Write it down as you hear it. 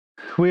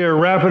We are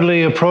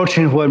rapidly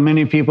approaching what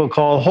many people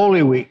call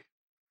Holy Week.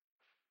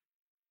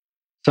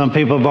 Some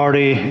people have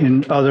already,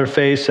 in other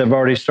faiths, have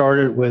already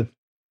started with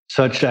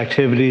such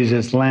activities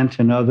as Lent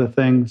and other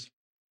things.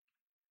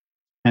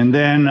 And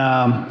then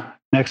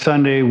next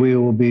Sunday, we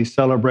will be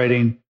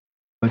celebrating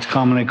what's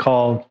commonly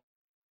called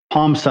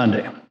Palm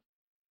Sunday.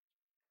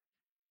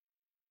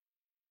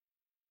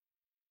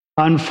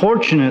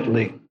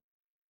 Unfortunately,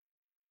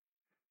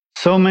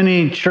 so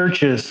many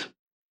churches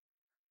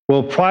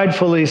will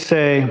pridefully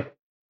say,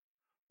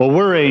 well,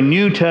 we're a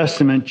New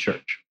Testament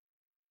church.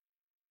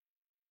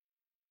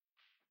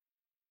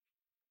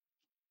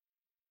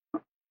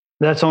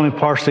 That's only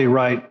partially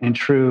right and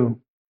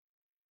true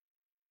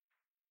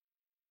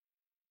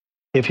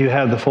if you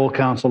have the full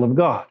counsel of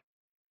God.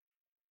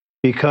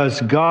 Because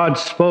God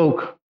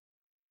spoke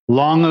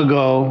long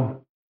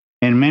ago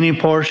in many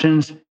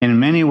portions, in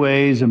many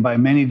ways, and by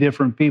many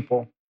different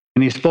people.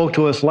 And he spoke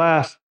to us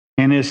last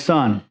in his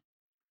Son.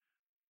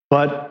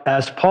 But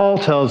as Paul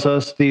tells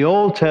us, the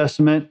Old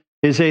Testament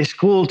is a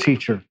school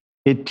teacher.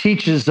 It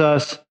teaches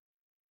us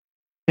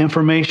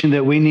information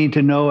that we need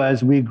to know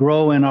as we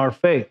grow in our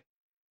faith.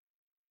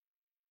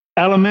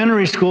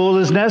 Elementary school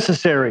is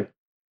necessary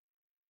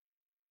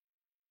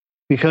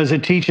because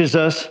it teaches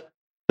us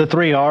the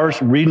 3 R's: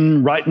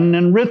 reading, writing,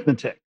 and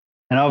arithmetic.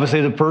 And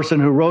obviously the person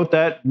who wrote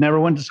that never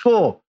went to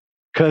school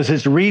because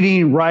it's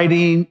reading,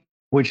 writing,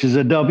 which is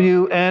a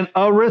W, and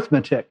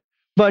arithmetic.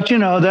 But,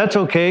 that's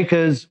okay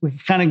because we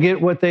kind of get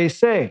what they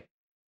say.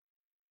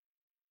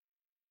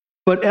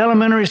 But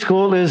elementary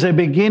school is a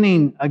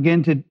beginning,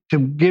 again, to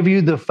give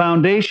you the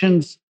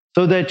foundations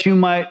so that you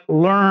might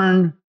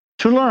learn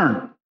to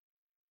learn.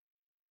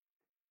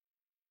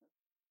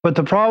 But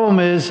the problem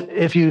is,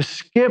 if you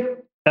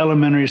skip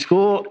elementary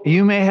school,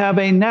 you may have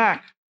a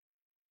knack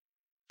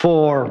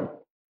for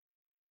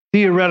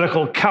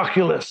theoretical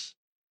calculus.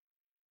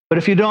 But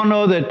if you don't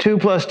know that 2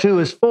 + 2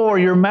 is 4,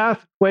 your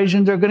math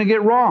equations are going to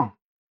get wrong.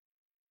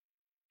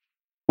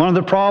 One of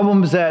the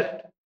problems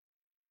that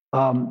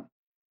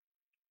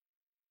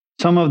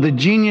some of the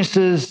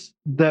geniuses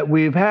that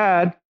we've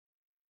had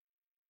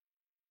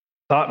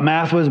thought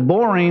math was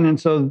boring, and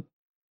so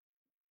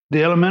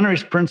the elementary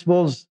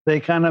principles, they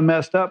kind of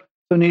messed up,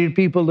 so needed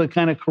people to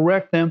kind of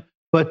correct them,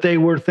 but they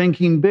were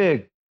thinking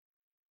big.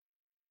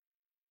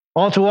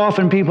 All too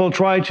often, people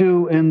try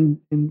to,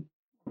 in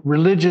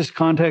religious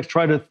context,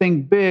 try to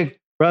think big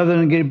rather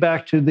than get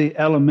back to the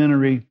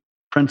elementary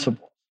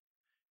principles.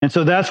 And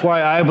so that's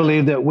why I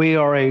believe that we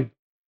are a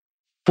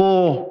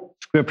full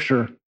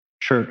Scripture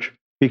church,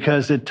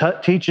 because it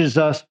teaches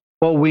us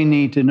what we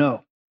need to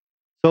know.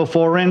 So,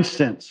 for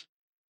instance,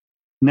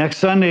 next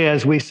Sunday,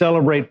 as we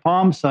celebrate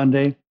Palm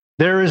Sunday,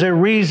 there is a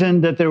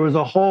reason that there was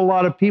a whole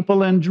lot of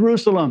people in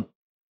Jerusalem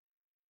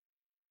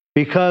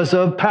because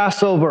of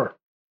Passover.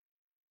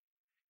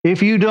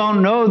 If you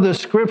don't know the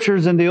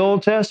scriptures in the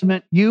Old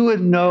Testament, you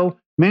would know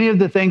many of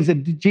the things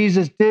that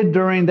Jesus did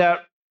during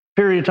that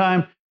period of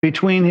time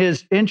between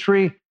his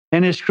entry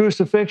and his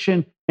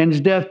crucifixion and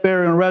his death,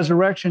 burial, and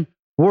resurrection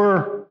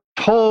were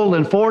told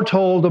and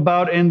foretold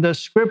about in the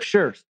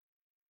scriptures.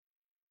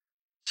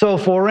 So,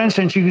 for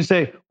instance, you can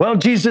say, well,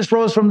 Jesus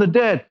rose from the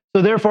dead,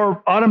 so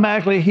therefore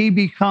automatically he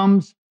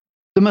becomes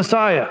the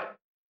Messiah.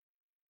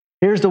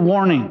 Here's the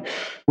warning.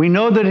 We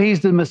know that he's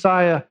the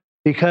Messiah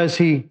because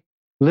he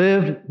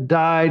lived,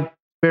 died,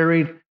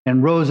 buried,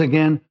 and rose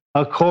again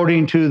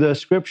according to the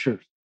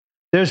scriptures.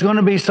 There's going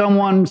to be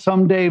someone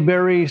someday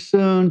very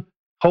soon,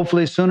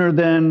 hopefully sooner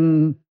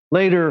than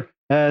later,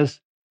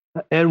 as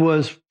Ed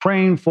was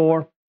praying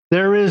for.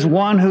 There is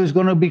one who's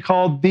going to be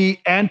called the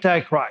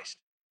Antichrist.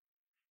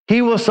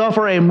 He will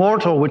suffer a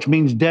mortal, which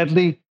means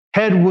deadly,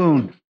 head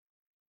wound,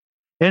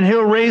 and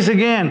he'll rise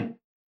again.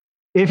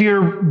 If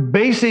you're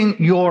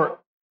basing your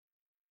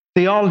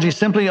theology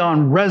simply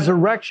on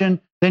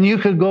resurrection, then you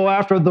could go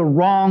after the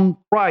wrong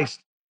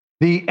Christ,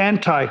 the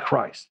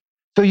Antichrist.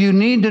 So you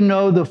need to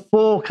know the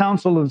full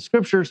counsel of the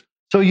scriptures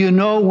so you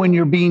know when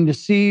you're being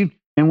deceived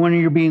and when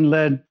you're being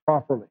led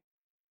properly.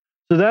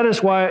 So that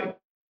is why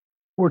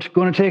we're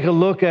going to take a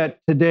look at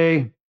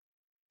today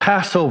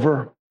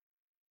Passover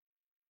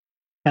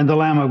and the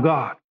Lamb of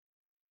God.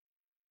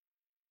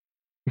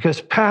 Because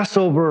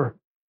Passover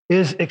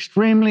is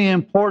extremely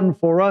important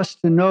for us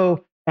to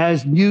know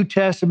as New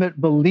Testament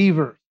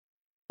believers,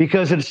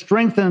 because it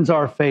strengthens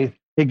our faith.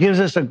 It gives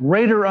us a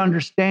greater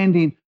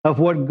understanding of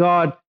what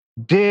God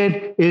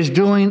did, is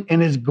doing,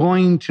 and is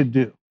going to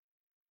do.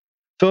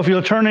 So if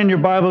you'll turn in your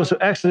Bibles to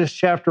Exodus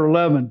chapter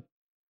 11,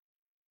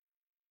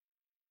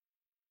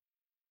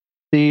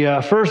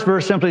 the first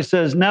verse simply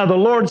says, "Now the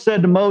Lord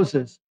said to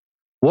Moses,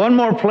 'One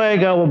more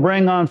plague I will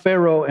bring on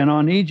Pharaoh and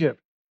on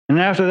Egypt, and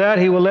after that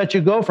he will let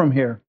you go from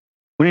here.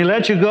 When he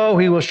lets you go,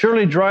 he will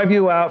surely drive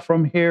you out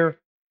from here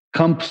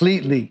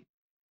completely.'"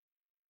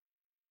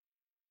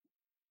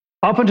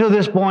 Up until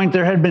this point,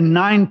 there had been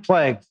 9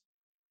 plagues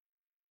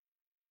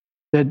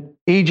that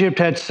Egypt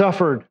had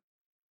suffered.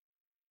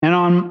 And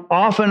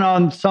often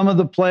on some of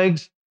the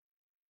plagues,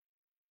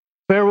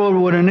 Pharaoh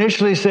would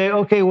initially say,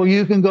 okay, well,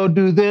 you can go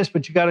do this,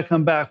 but you got to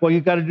come back. Well,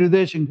 you got to do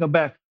this, you can come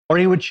back. Or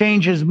he would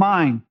change his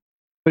mind.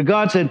 But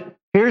God said,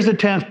 here's the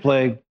 10th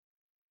plague.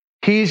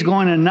 He's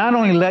going to not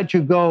only let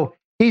you go,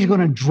 he's going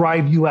to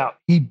drive you out.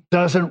 He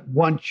doesn't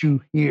want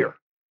you here.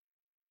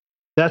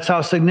 That's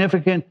how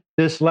significant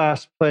this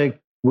last plague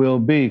will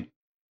be.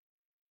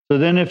 So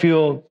then if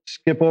you'll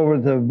skip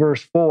over to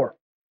verse 4.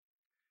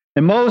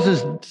 And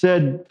Moses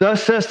said,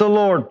 thus says the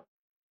Lord,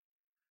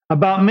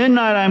 about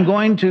midnight I'm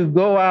going to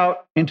go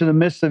out into the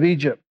midst of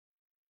Egypt,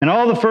 and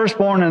all the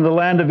firstborn in the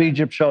land of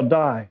Egypt shall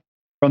die,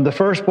 from the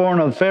firstborn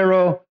of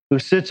Pharaoh who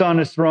sits on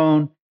his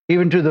throne,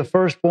 even to the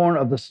firstborn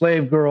of the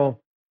slave girl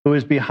who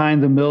is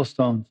behind the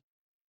millstones,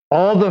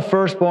 all the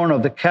firstborn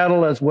of the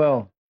cattle as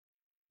well.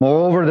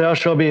 Moreover, there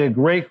shall be a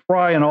great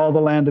cry in all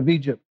the land of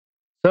Egypt,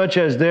 such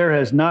as there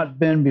has not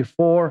been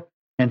before,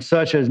 and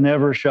such as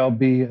never shall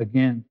be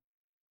again.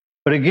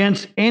 But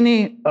against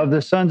any of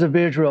the sons of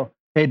Israel,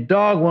 a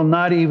dog will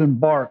not even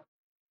bark,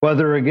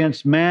 whether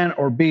against man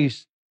or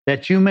beast,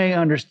 that you may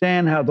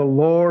understand how the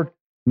Lord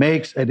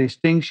makes a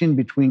distinction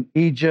between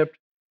Egypt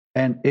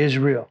and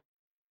Israel.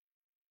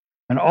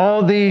 And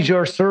all these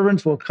your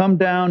servants will come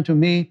down to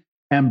me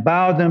and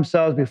bow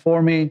themselves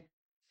before me,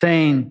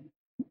 saying,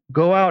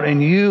 go out,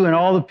 and you and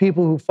all the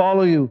people who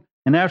follow you.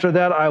 And after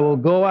that, I will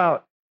go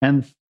out.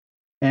 And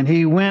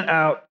he went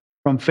out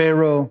from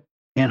Pharaoh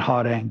in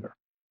hot anger.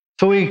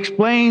 So he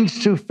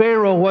explains to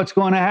Pharaoh what's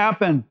going to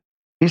happen.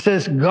 He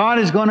says, God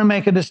is going to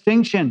make a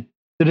distinction.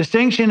 The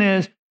distinction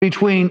is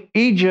between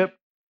Egypt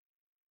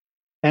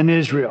and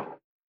Israel,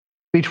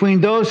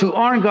 between those who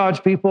aren't God's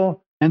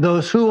people and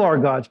those who are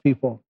God's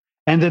people.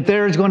 And that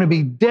there is going to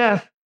be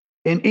death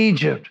in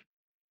Egypt,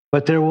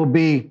 but there will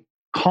be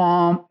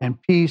calm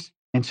and peace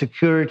and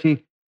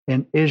security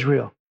in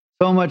Israel.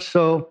 So much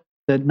so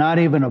that not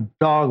even a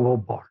dog will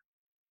bark.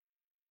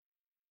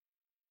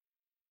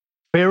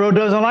 Pharaoh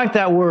doesn't like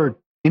that word,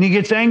 and he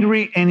gets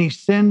angry and he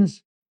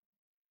sends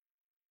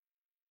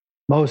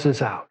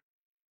Moses out.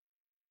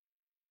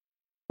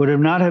 Would it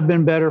not have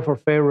been better for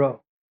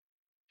Pharaoh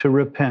to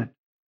repent?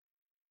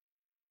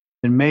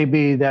 Then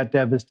maybe that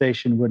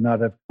devastation would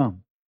not have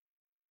come.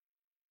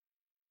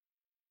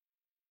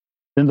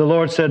 Then the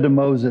Lord said to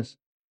Moses,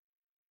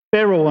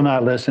 Pharaoh will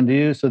not listen to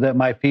you, so that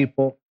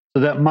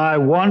my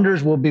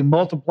wonders will be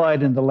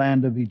multiplied in the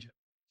land of Egypt.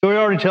 So he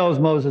already tells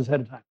Moses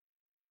ahead of time,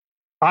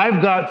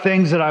 I've got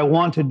things that I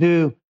want to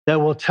do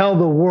that will tell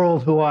the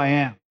world who I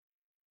am.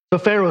 So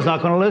Pharaoh's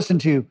not going to listen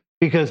to you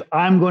because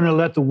I'm going to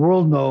let the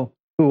world know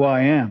who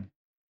I am.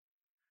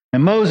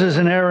 And Moses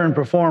and Aaron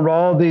performed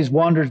all these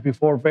wonders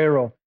before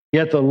Pharaoh,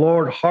 yet the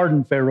Lord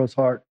hardened Pharaoh's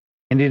heart,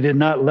 and he did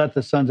not let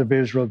the sons of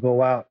Israel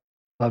go out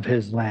of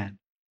his land.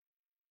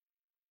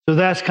 So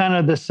that's kind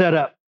of the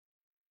setup.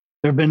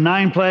 There have been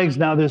 9 plagues.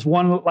 Now there's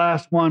one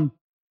last one.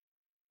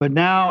 But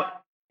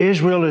now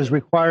Israel is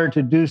required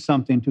to do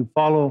something to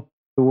follow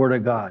the word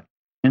of God.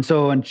 And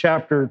so in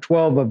chapter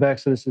 12 of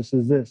Exodus, it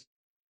says this.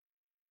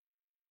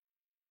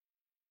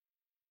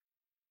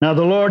 Now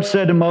the Lord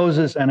said to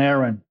Moses and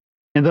Aaron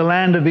in the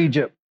land of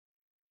Egypt,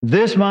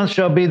 this month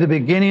shall be the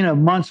beginning of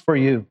months for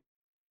you.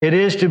 It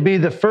is to be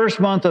the first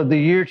month of the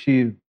year to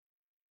you.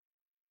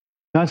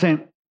 God's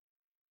saying,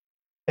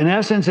 in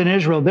essence, in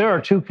Israel, there are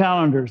 2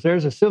 calendars.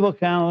 There's a civil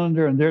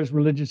calendar and there's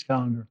religious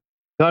calendar.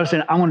 God is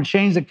saying, I want to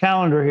change the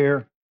calendar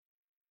here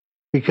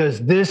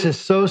because this is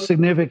so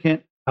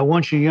significant. I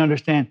want you to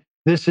understand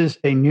this is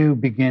a new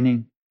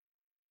beginning.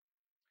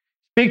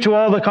 Speak to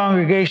all the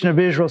congregation of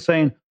Israel,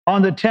 saying,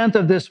 on the 10th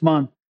of this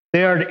month,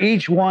 they are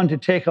each one to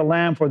take a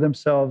lamb for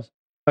themselves,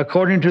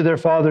 according to their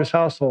father's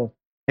household,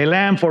 a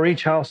lamb for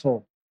each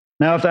household.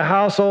 Now, if the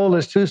household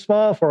is too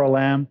small for a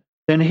lamb,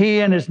 then he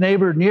and his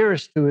neighbor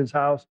nearest to his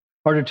house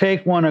are to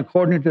take one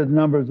according to the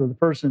numbers of the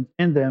persons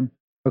in them,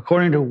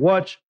 according to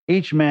what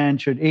each man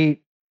should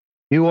eat.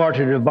 You are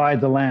to divide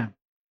the lamb.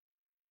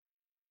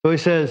 So he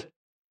says,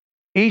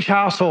 each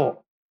household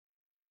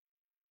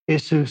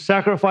is to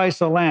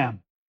sacrifice a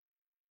lamb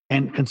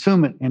and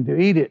consume it and to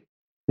eat it.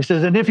 He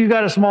says, and if you've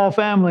got a small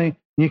family and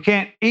you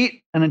can't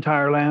eat an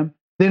entire lamb,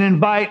 then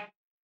invite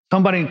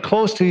somebody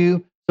close to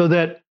you so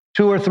that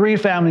 2 or 3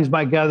 families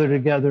might gather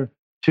together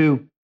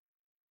to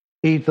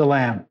eat the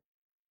lamb.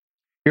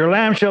 Your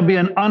lamb shall be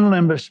an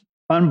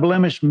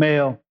unblemished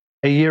male,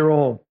 a year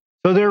old.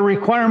 So there are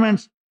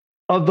requirements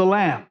of the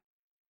lamb.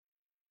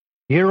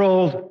 Year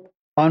old,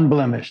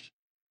 unblemished.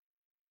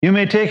 You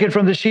may take it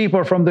from the sheep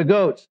or from the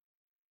goats.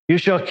 You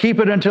shall keep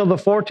it until the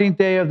 14th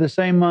day of the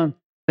same month.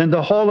 Then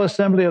the whole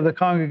assembly of the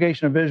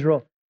congregation of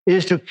Israel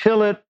is to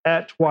kill it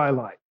at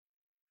twilight.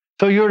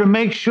 So you're to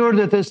make sure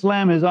that this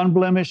lamb is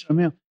unblemished.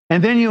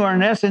 And then you are,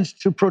 in essence,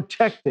 to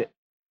protect it,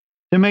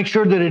 to make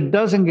sure that it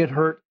doesn't get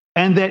hurt,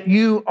 and that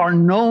you are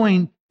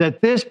knowing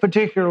that this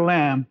particular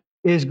lamb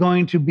is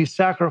going to be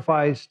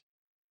sacrificed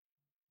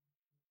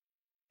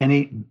and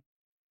eaten.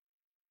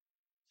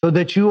 So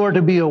that you are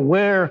to be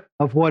aware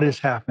of what is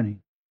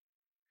happening.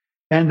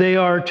 And they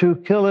are to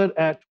kill it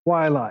at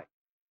twilight.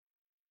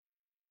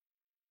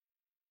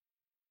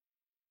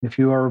 If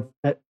you are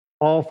at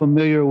all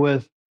familiar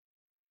with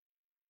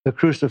the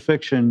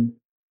crucifixion,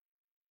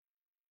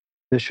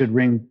 this should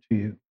ring to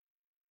you.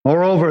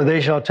 Moreover,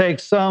 they shall take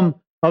some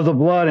of the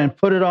blood and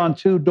put it on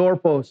 2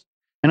 doorposts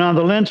and on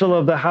the lintel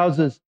of the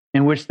houses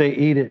in which they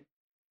eat it.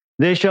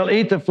 They shall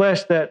eat the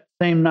flesh that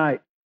same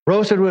night,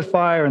 roasted with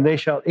fire, and they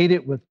shall eat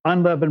it with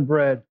unleavened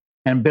bread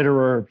and bitter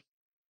herbs.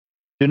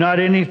 Do not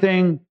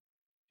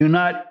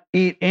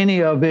eat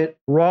any of it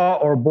raw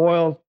or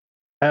boiled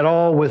at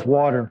all with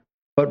water,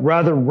 but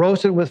rather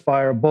roast it with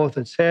fire, both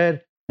its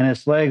head and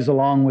its legs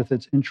along with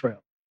its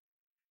entrails.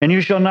 And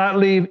you shall not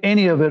leave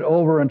any of it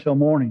over until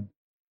morning,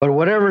 but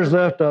whatever is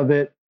left of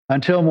it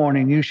until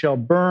morning, you shall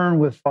burn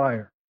with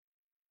fire.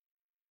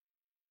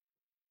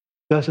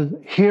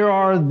 Here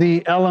are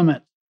the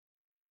elements.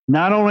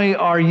 Not only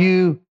are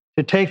you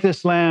to take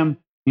this lamb,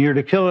 you're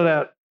to kill it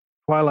at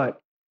twilight,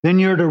 then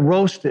you're to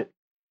roast it.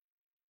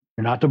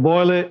 You're not to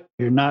boil it.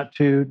 You're not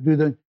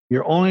to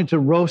you're only to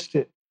roast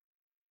it.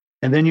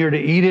 And then you're to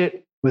eat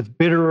it with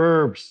bitter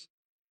herbs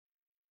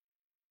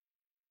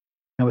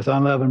and with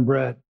unleavened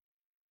bread.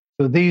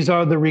 So these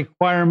are the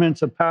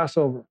requirements of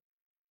Passover.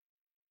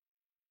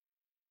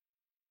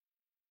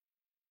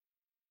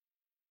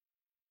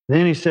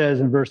 Then he says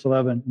in verse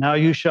 11, now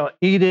you shall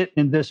eat it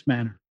in this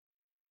manner,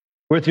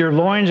 with your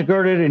loins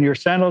girded and your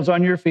sandals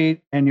on your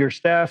feet and your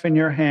staff in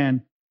your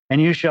hand, and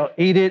you shall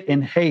eat it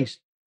in haste.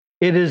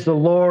 It is the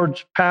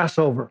Lord's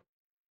Passover.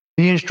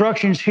 The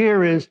instructions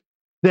here is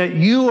that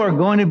you are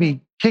going to be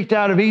kicked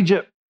out of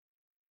Egypt,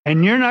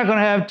 and you're not going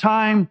to have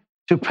time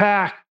to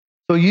pack.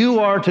 So you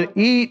are to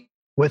eat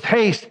with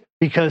haste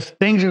because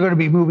things are going to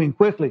be moving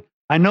quickly.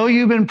 I know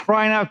you've been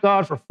crying out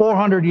God for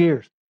 400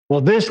 years. Well,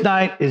 this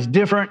night is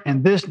different,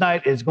 and this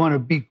night is going to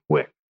be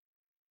quick.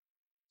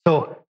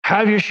 So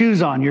have your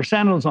shoes on, your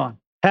sandals on,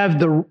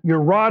 have your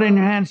rod in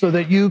your hand so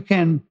that you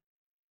can,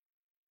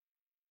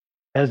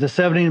 as the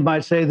 70s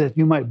might say, that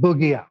you might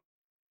boogie out.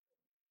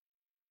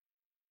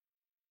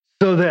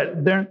 So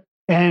that there,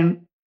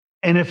 and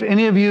if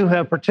any of you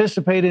have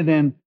participated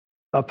in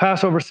a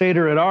Passover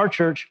Seder at our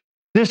church,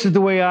 this is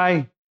the way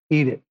I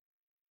eat it.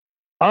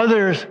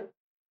 Others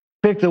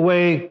pick the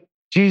way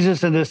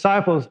Jesus and the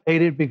disciples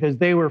ate it because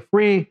they were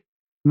free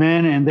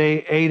men and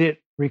they ate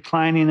it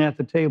reclining at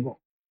the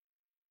table.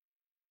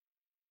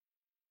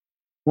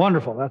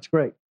 Wonderful, that's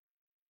great.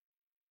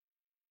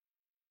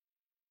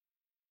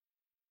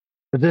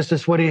 But this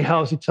is what he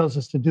tells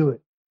us to do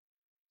it.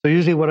 So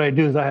usually what I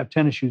do is I have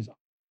tennis shoes on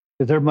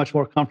because they're much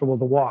more comfortable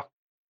to walk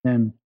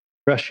than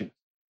dress shoes.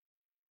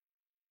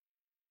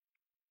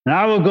 And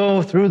I will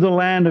go through the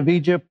land of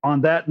Egypt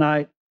on that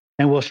night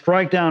and will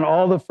strike down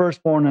all the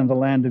firstborn in the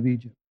land of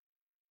Egypt,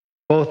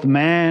 both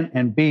man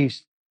and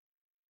beast.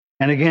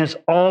 And against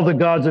all the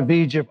gods of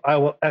Egypt, I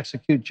will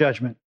execute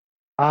judgment.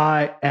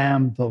 I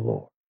am the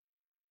Lord.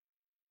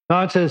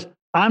 God says,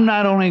 I'm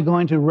not only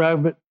going to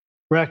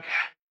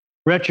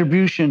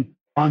retribution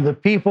on the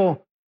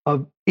people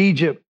of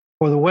Egypt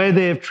for the way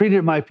they have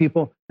treated my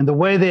people and the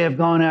way they have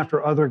gone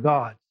after other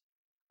gods.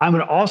 I'm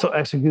going to also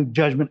execute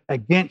judgment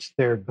against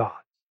their gods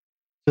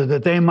so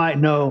that they might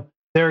know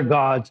their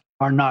gods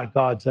are not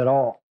gods at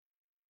all.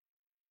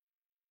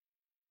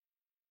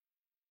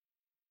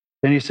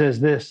 Then he says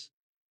this,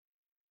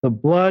 the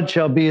blood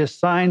shall be a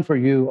sign for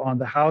you on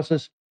the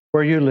houses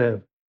where you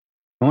live.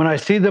 And when I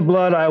see the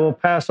blood, I will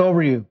pass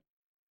over you,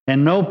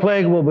 and no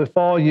plague will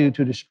befall you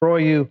to destroy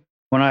you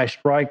when I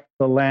strike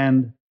the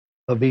land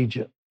of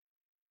Egypt.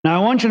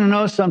 Now, I want you to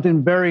know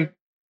something very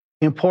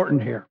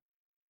important here.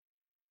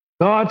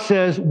 God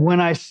says, when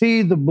I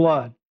see the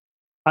blood,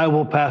 I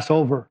will pass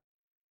over,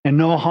 and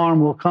no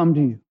harm will come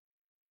to you.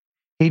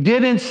 He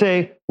didn't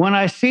say, when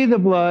I see the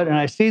blood and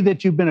I see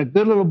that you've been a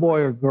good little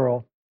boy or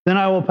girl, then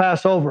I will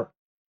pass over.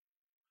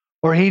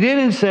 Or he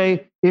didn't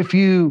say, if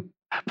you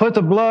put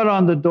the blood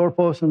on the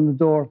doorpost and the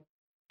door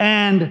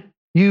and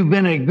you've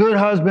been a good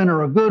husband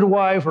or a good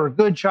wife or a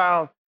good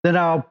child, then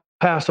I'll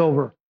pass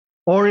over.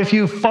 Or if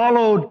you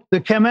followed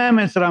the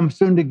commandments that I'm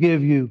soon to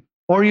give you,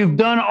 or you've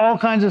done all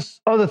kinds of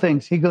other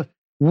things. He goes,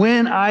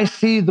 when I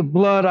see the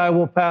blood, I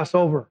will pass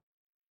over.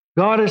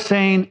 God is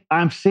saying,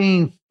 I'm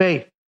seeing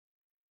faith.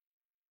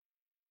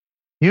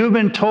 You've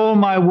been told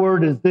my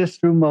word is this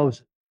through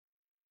Moses,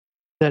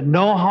 that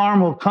no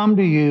harm will come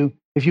to you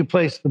if you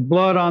place the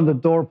blood on the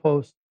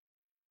doorpost.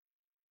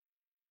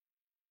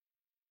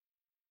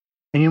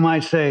 And you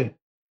might say,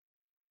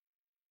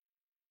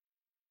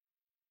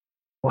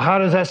 well, how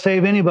does that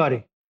save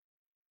anybody?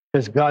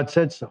 Because God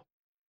said so.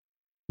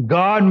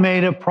 God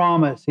made a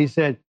promise. He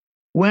said,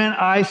 when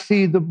I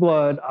see the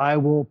blood, I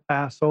will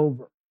pass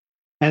over.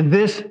 And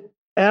this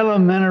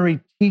elementary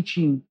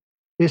teaching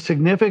is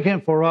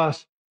significant for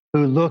us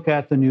who look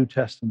at the New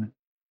Testament.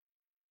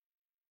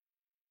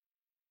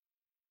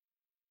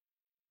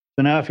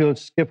 So now if you'll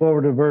skip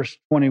over to verse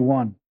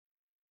 21.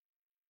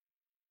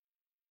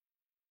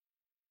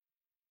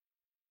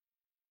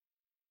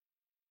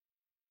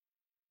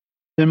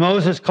 Then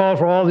Moses called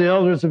for all the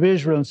elders of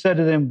Israel and said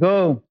to them,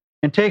 go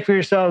and take for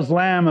yourselves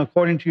lamb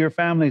according to your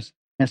families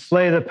and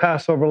slay the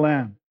Passover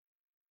lamb.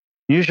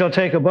 You shall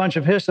take a bunch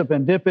of hyssop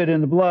and dip it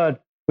in the blood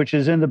which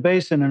is in the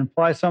basin, and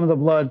apply some of the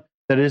blood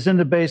that is in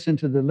the basin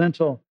to the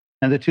lintel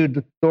and the two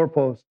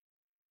doorposts.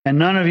 And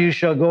none of you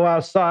shall go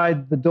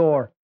outside the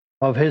door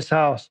of his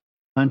house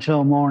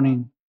until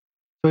morning.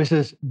 So he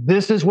says,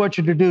 this is what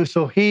you're to do.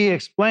 So he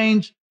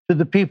explains to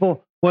the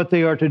people what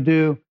they are to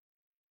do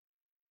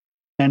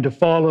and to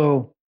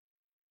follow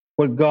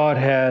what God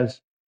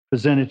has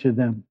presented to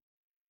them.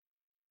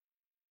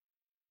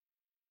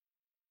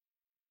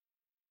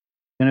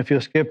 And if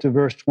you'll skip to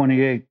verse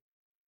 28,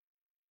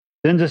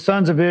 then the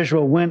sons of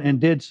Israel went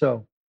and did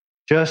so,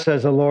 just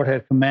as the Lord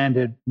had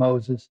commanded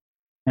Moses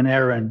and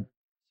Aaron.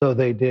 So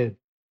they did.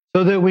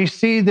 So that we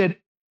see that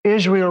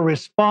Israel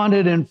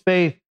responded in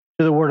faith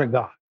to the word of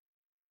God.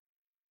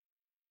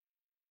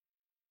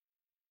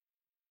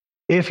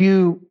 If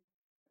you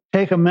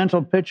take a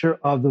mental picture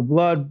of the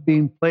blood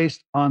being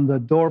placed on the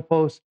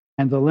doorpost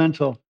and the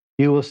lintel,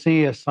 you will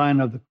see a sign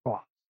of the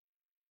cross.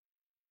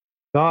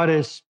 God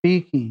is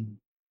speaking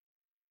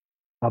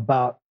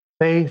about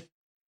faith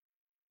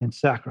and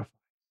sacrifice.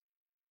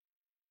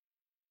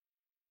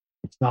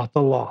 It's not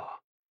the law.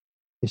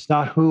 It's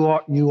not who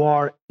you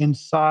are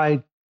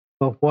inside,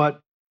 but what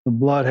the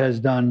blood has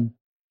done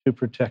to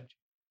protect you.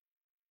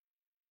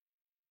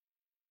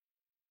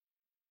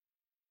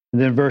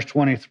 And then verse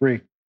 23.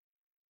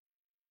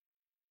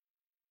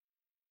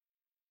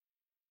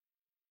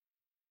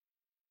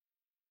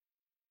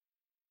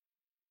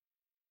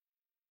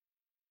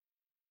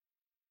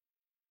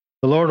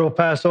 The Lord will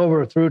pass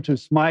over through to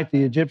smite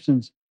the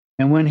Egyptians.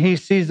 And when he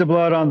sees the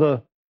blood on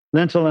the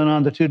lintel and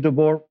on the two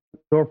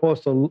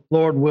doorposts, the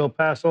Lord will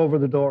pass over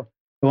the door.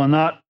 He will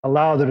not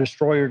allow the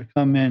destroyer to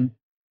come in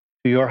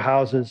to your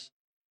houses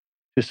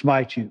to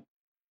smite you.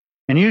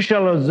 And you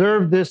shall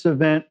observe this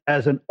event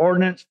as an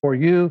ordinance for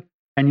you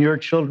and your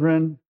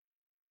children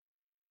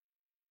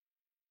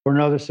for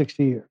another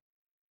 60 years.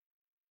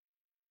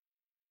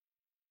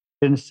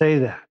 Didn't say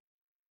that.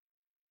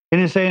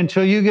 Didn't say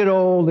until you get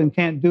old and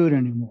can't do it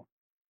anymore.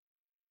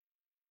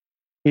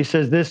 He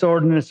says this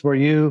ordinance for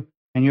you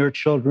and your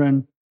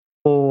children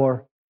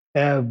forever.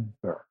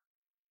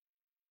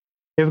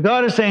 If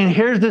God is saying,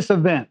 here's this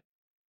event,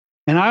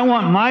 and I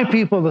want my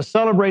people to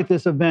celebrate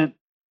this event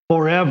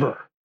forever,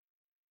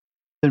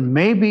 then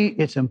maybe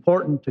it's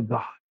important to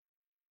God.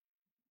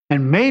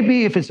 And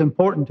maybe if it's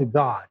important to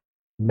God,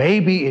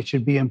 maybe it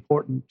should be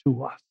important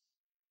to us.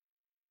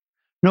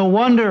 No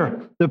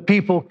wonder the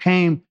people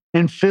came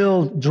and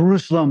filled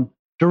Jerusalem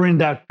during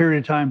that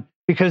period of time,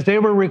 because they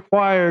were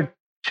required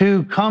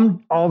to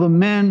come, all the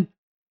men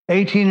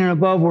 18 and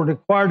above were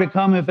required to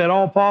come, if at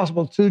all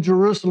possible, to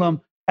Jerusalem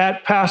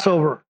at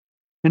Passover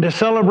and to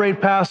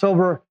celebrate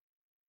Passover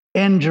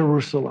in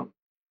Jerusalem.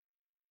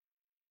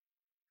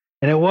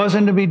 And it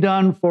wasn't to be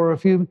done for a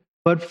few,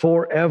 but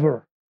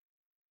forever.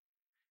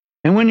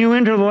 And when you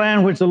enter the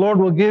land which the Lord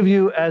will give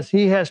you as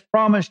he has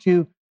promised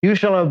you, you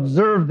shall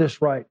observe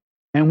this rite.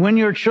 And when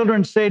your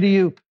children say to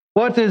you,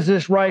 what does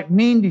this rite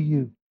mean to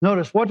you?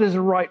 Notice, what does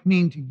the rite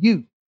mean to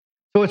you?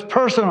 So it's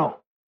personal.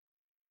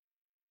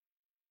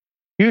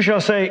 You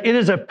shall say, it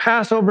is a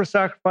Passover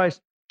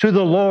sacrifice to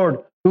the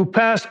Lord, who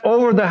passed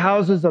over the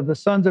houses of the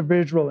sons of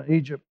Israel in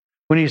Egypt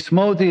when he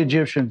smote the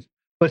Egyptians,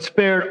 but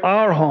spared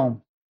our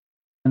home.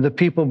 And the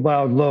people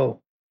bowed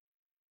low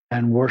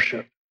and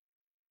worshiped.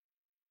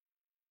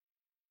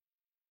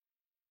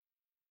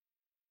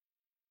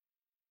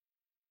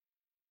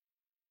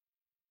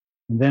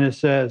 And then it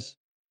says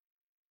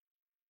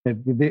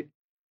that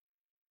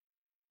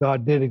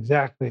God did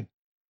exactly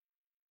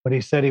what he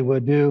said he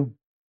would do.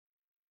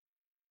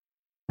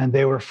 And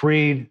they were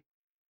freed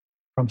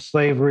from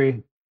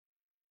slavery.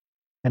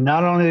 And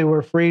not only they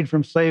were freed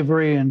from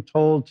slavery and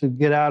told to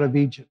get out of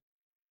Egypt,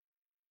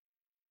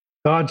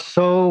 God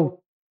so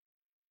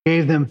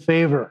gave them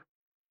favor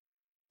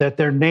that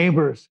their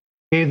neighbors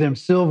gave them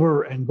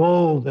silver and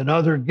gold and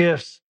other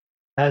gifts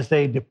as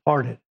they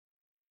departed.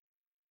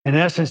 In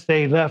essence,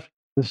 they left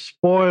the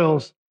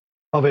spoils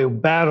of a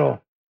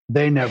battle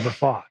they never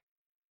fought.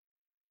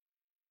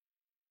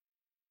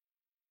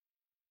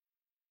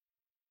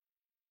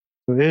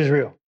 So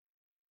Israel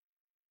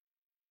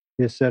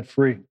is set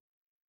free.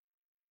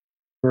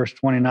 Verse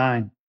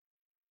 29.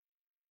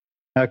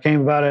 Now it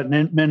came about at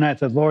midnight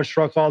that the Lord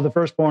struck all the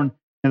firstborn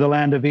in the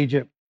land of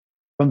Egypt,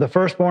 from the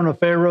firstborn of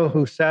Pharaoh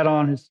who sat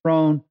on his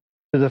throne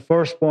to the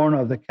firstborn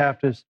of the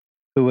captives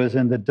who was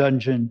in the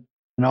dungeon,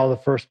 and all the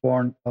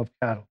firstborn of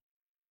cattle.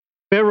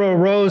 Pharaoh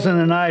rose in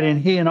the night,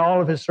 and he and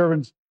all of his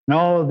servants and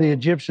all of the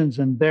Egyptians,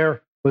 and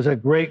there was a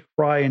great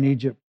cry in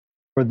Egypt,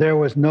 for there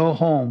was no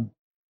home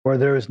where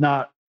there is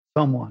not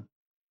someone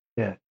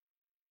dead,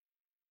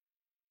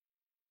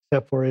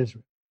 except for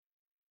Israel.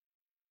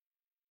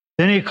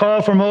 Then he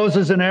called for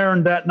Moses and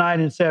Aaron that night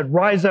and said,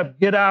 rise up,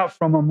 get out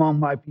from among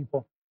my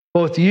people,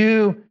 both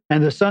you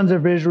and the sons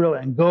of Israel,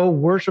 and go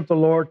worship the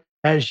Lord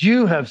as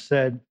you have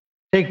said.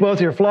 Take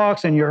both your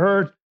flocks and your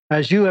herds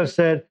as you have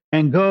said,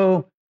 and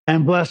go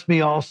and bless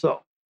me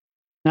also.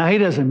 Now, he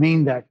doesn't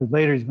mean that, because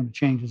later he's going to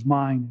change his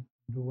mind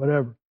and do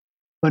whatever.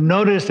 But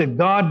notice that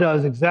God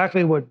does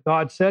exactly what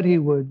God said he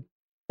would,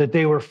 that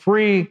they were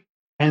free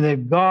and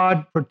that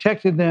God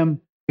protected them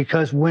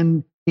because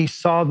when he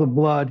saw the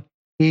blood,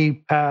 he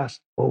passed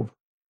over.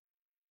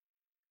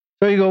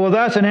 So you go, well,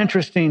 that's an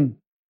interesting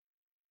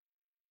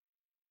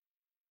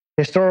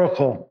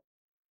historical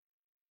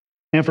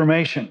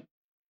information.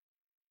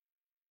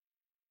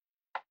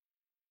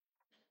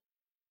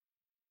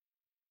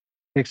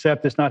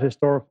 Except it's not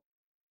historical,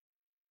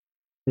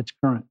 it's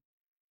current.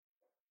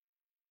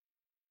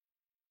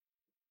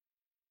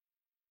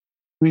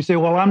 When you say,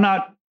 well, I'm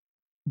not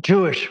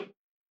Jewish,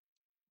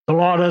 the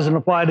law doesn't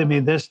apply to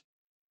me, this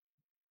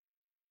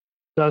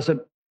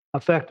doesn't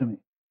affect me.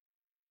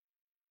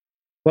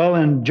 Well,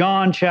 in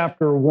John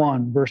chapter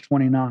 1, verse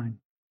 29,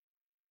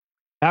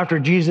 after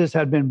Jesus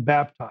had been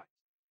baptized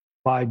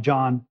by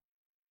John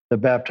the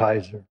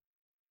baptizer,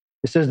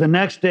 it says, the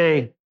next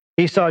day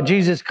he saw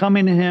Jesus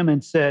coming to him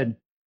and said,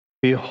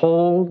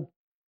 behold,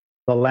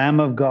 the Lamb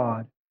of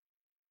God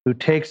who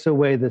takes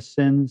away the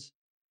sins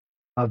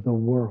of the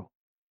world.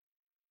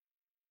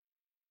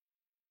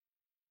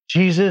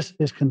 Jesus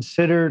is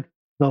considered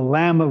the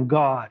Lamb of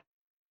God,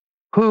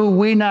 who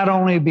we not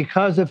only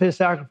because of his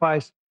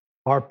sacrifice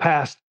are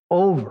passed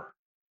over,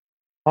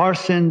 our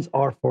sins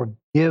are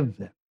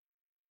forgiven.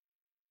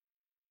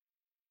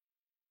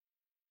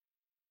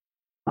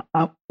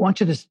 I want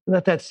you to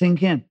let that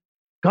sink in.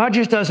 God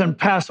just doesn't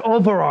pass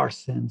over our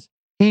sins.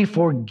 He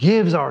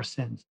forgives our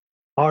sins.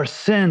 Our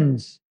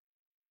sins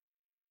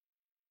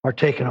are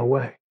taken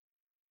away.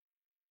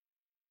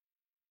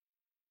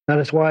 That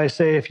is why I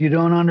say if you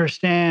don't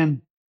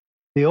understand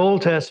the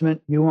Old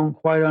Testament, you won't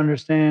quite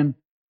understand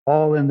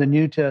all in the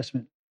New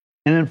Testament.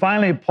 And then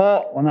finally,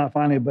 Paul, well, not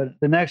finally, but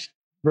the next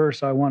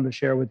verse I wanted to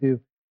share with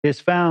you is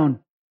found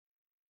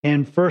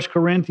in 1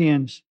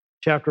 Corinthians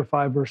chapter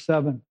 5, verse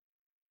 7.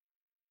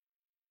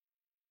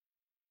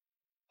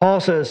 Paul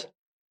says,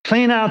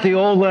 clean out the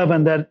old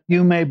leaven that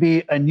you may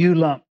be a new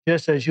lump,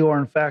 just as you are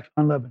in fact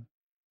unleavened.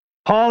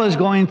 Paul is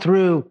going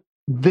through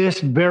this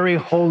very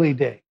holy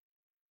day.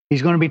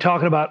 He's going to be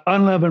talking about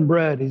unleavened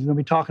bread. He's going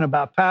to be talking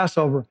about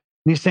Passover. And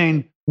he's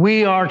saying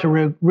we are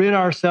to rid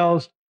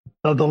ourselves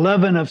of the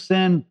leaven of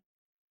sin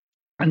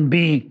and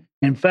be,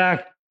 in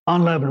fact,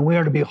 unleavened. We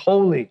are to be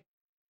holy.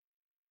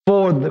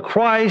 For the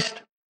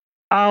Christ,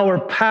 our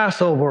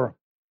Passover,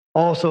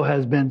 also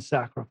has been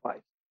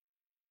sacrificed.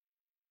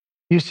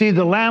 You see,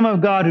 the Lamb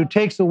of God who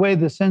takes away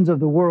the sins of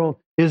the world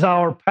is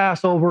our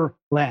Passover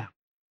lamb.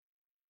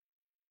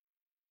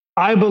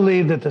 I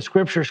believe that the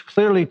scriptures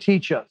clearly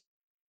teach us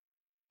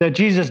that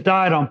Jesus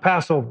died on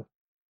Passover.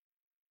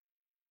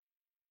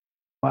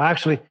 Well,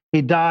 actually,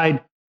 he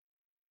died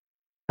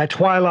at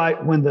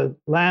twilight when the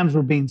lambs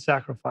were being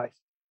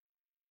sacrificed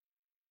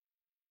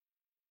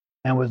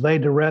and was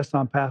laid to rest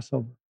on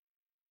Passover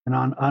and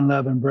on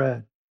unleavened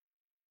bread.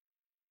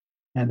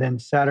 And then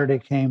Saturday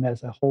came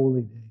as a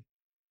holy day,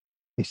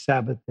 a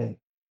Sabbath day.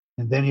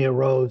 And then he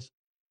arose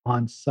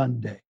on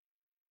Sunday.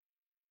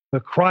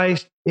 But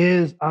Christ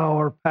is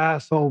our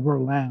Passover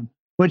lamb,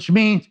 which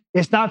means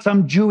it's not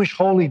some Jewish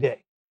holy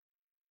day.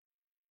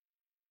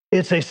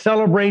 It's a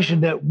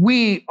celebration that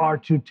we are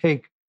to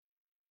take.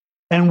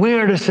 And we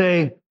are to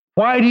say,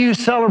 why do you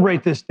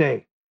celebrate this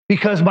day?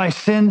 Because my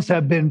sins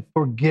have been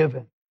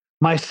forgiven.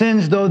 My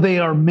sins, though they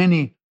are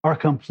many, are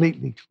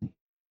completely clean.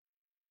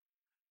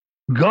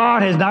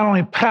 God has not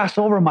only passed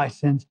over my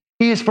sins,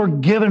 he has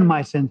forgiven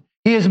my sins.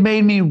 He has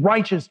made me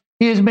righteous.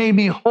 He has made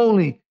me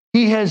holy.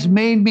 He has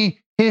made me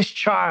his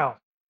child.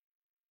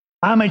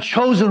 I'm a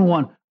chosen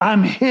one.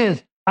 I'm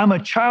his. I'm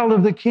a child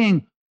of the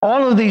King.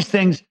 All of these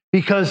things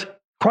because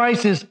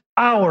Christ is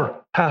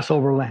our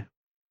Passover lamb.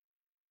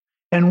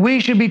 And we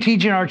should be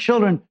teaching our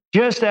children,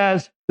 just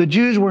as the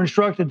Jews were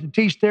instructed to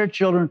teach their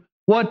children,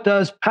 what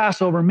does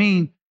Passover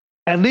mean?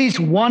 At least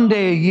one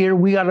day a year,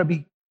 we ought to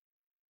be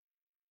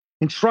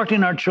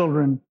instructing our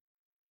children.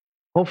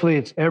 Hopefully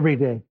it's every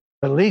day,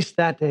 but at least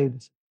that day,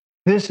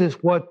 this is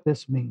what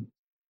this means.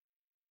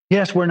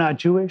 Yes, we're not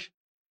Jewish.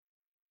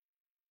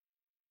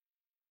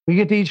 We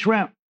get to eat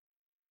shrimp.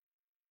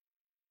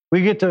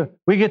 We get to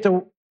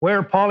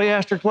wear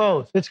polyester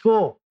clothes. It's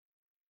cool.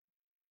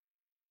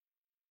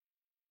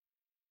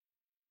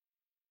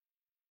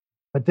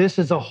 But this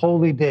is a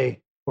holy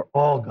day for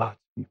all God's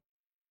people.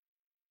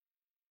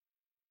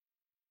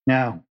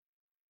 Now,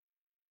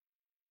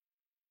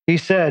 he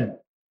said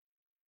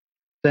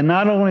that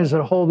not only is it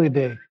a holy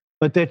day,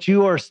 but that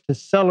you are to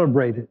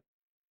celebrate it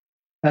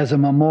as a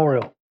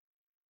memorial.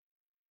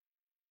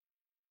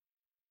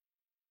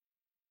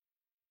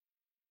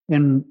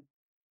 In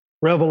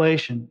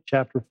Revelation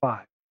chapter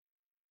 5,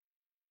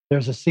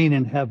 there's a scene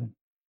in heaven.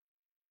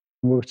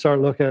 We'll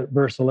start looking at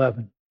verse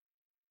 11.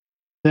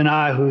 Then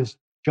I, who is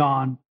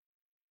John,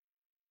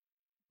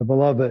 the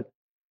beloved,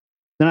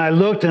 then I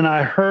looked and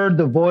I heard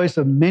the voice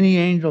of many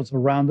angels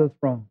around the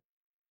throne,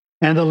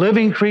 and the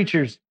living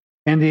creatures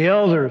and the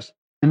elders,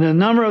 and the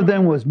number of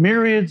them was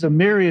myriads of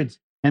myriads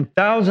and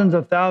thousands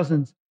of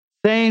thousands,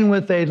 saying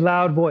with a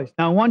loud voice.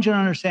 Now, I want you to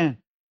understand,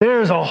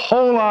 there's a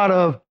whole lot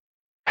of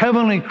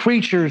heavenly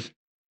creatures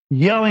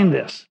yelling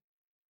this,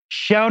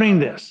 shouting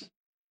this.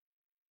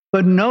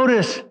 But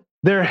notice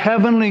They're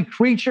heavenly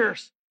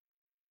creatures.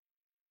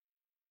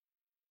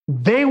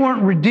 They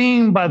weren't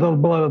redeemed by the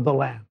blood of the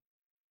Lamb.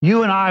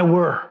 You and I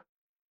were.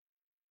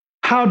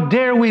 How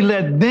dare we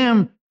let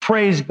them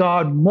praise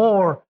God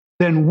more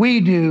than we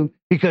do,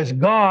 because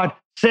God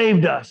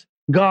saved us.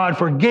 God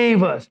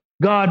forgave us.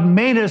 God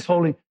made us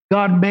holy.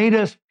 God made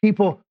us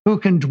people who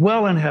can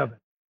dwell in heaven.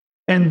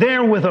 And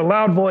there with a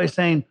loud voice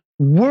saying,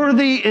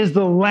 worthy is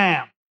the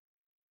Lamb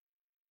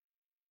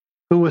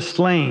who was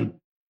slain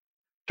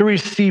to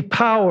receive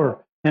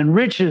power and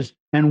riches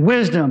and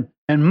wisdom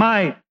and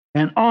might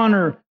and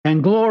honor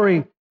and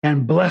glory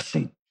and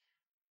blessing.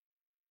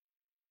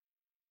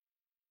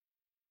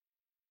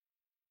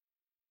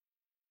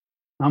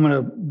 I'm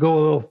going to go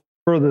a little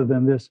further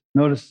than this.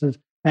 Notice this.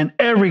 And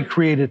every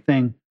created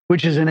thing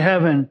which is in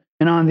heaven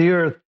and on the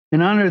earth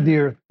and under the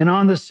earth and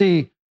on the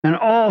sea and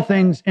all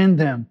things in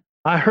them,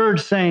 I heard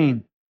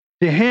saying,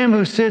 to him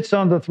who sits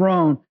on the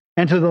throne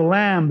and to the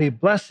Lamb be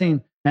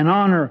blessing and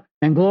honor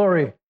and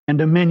glory and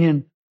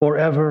dominion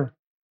forever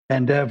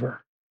and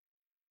ever.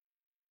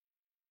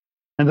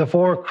 And the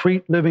four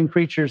living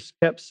creatures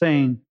kept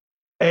saying,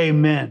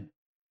 Amen.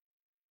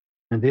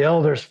 And the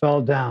elders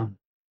fell down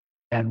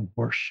and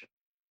worshiped.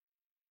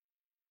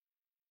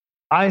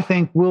 I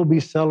think we'll be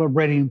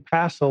celebrating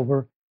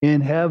Passover in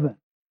heaven,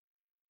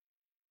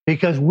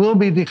 because we'll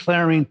be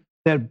declaring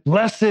that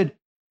blessed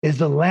is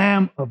the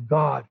Lamb of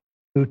God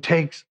who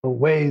takes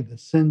away the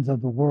sins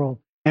of the world.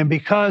 And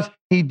because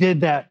he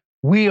did that,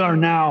 we are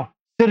now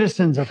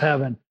citizens of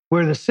heaven.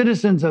 We're the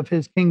citizens of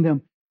his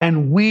kingdom,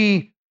 and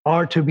we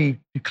are to be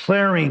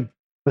declaring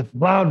with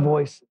loud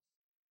voices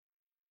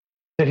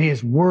that he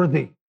is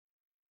worthy,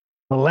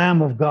 the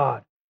Lamb of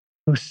God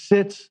who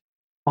sits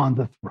on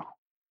the throne.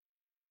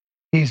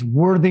 He's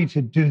worthy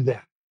to do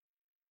that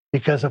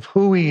because of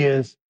who he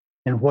is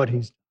and what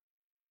he's done.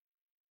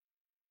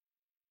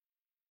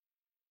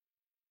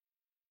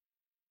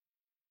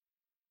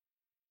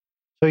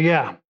 So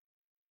yeah,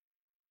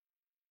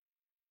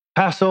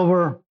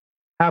 Passover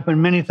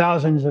happened many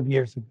thousands of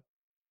years ago.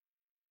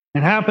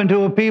 It happened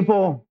to a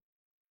people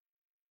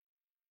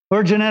who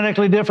are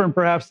genetically different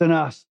perhaps than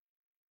us.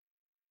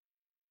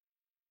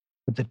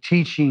 But the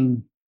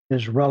teaching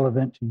is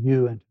relevant to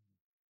you and to me,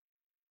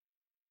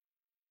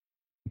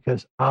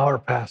 because our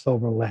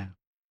Passover lamb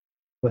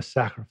was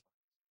sacrificed,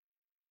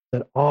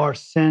 that our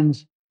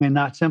sins may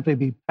not simply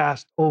be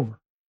passed over,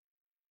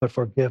 but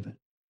forgiven.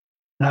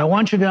 And I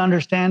want you to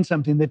understand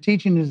something. The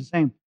teaching is the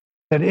same,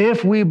 that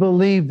if we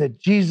believe that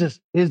Jesus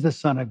is the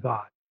Son of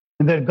God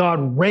and that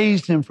God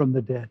raised him from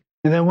the dead,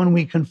 and that when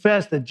we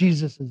confess that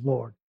Jesus is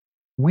Lord,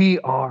 we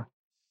are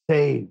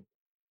saved.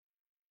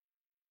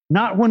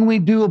 Not when we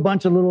do a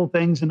bunch of little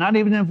things, and not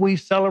even if we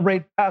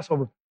celebrate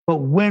Passover, but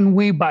when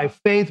we by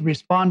faith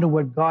respond to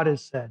what God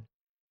has said,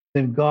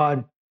 then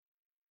God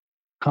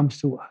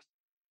comes to us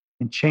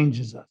and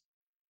changes us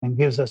and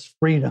gives us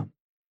freedom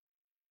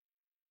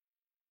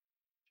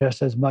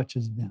just as much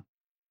as them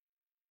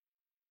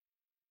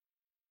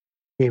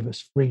gave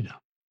us freedom.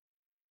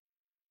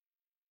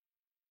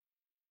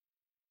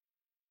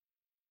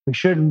 We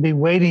shouldn't be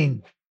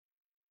waiting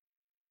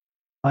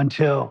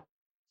until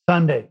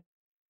Sunday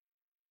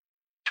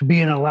to be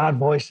in a loud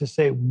voice to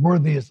say,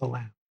 worthy is the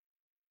Lamb.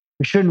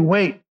 We shouldn't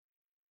wait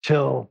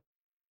till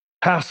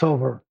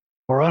Passover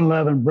or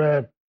unleavened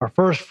bread or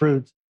first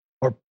fruits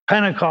or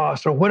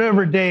Pentecost or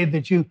whatever day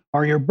that you,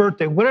 or your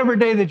birthday, whatever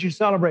day that you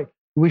celebrate.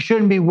 We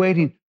shouldn't be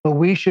waiting, but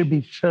we should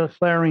be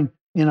declaring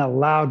in a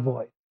loud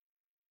voice,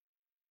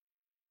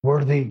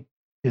 worthy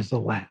is the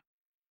Lamb.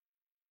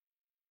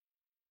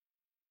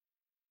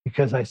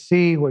 Because I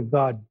see what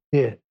God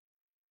did.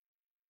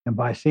 And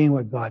by seeing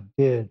what God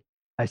did,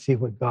 I see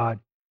what God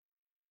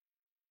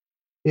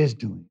is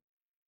doing.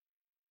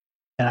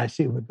 And I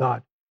see what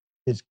God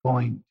is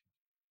going to.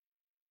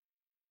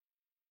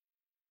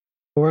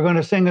 So we're going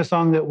to sing a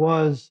song that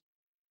was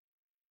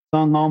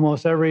sung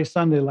almost every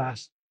Sunday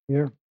last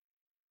year,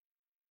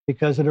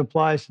 because it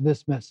applies to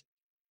this message.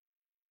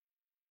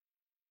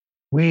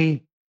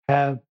 We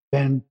have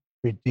been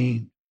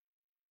redeemed.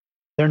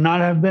 There not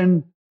have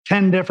been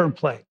 10 different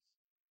plagues.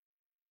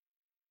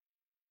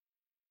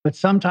 But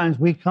sometimes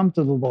we come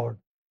to the Lord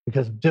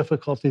because of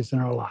difficulties in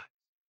our lives.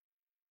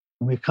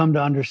 And we come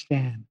to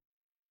understand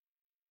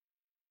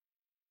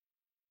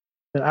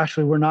that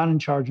actually we're not in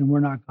charge and we're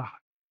not God.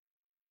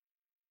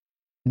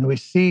 And we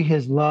see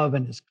his love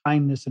and his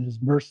kindness and his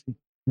mercy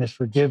and his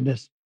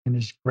forgiveness and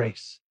his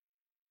grace.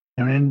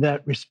 And in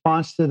that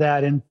response to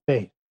that, in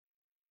faith,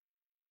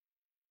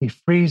 he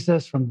frees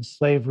us from the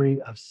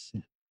slavery of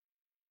sin.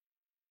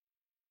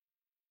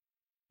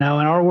 Now,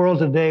 in our world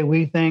today,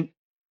 we think,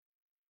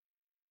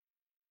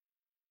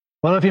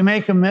 well, if you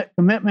make a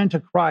commitment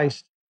to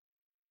Christ,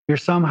 you're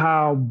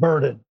somehow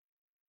burdened.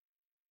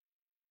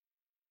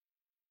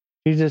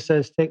 Jesus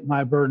says, take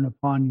my burden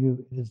upon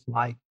you. It is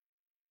light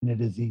and it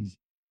is easy.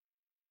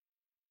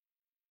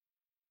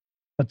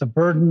 But the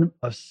burden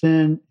of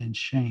sin and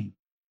shame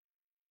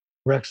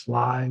wrecks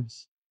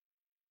lives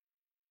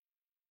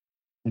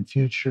and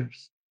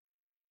futures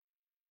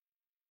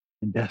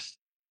and destiny.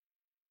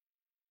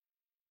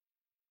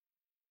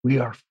 We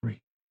are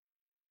free.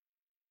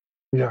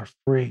 We are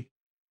free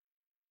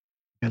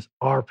because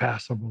our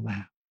Passover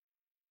lamb,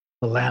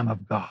 the Lamb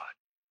of God,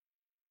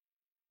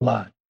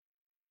 blood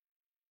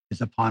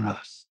is upon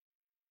us.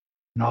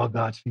 And all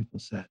God's people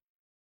said,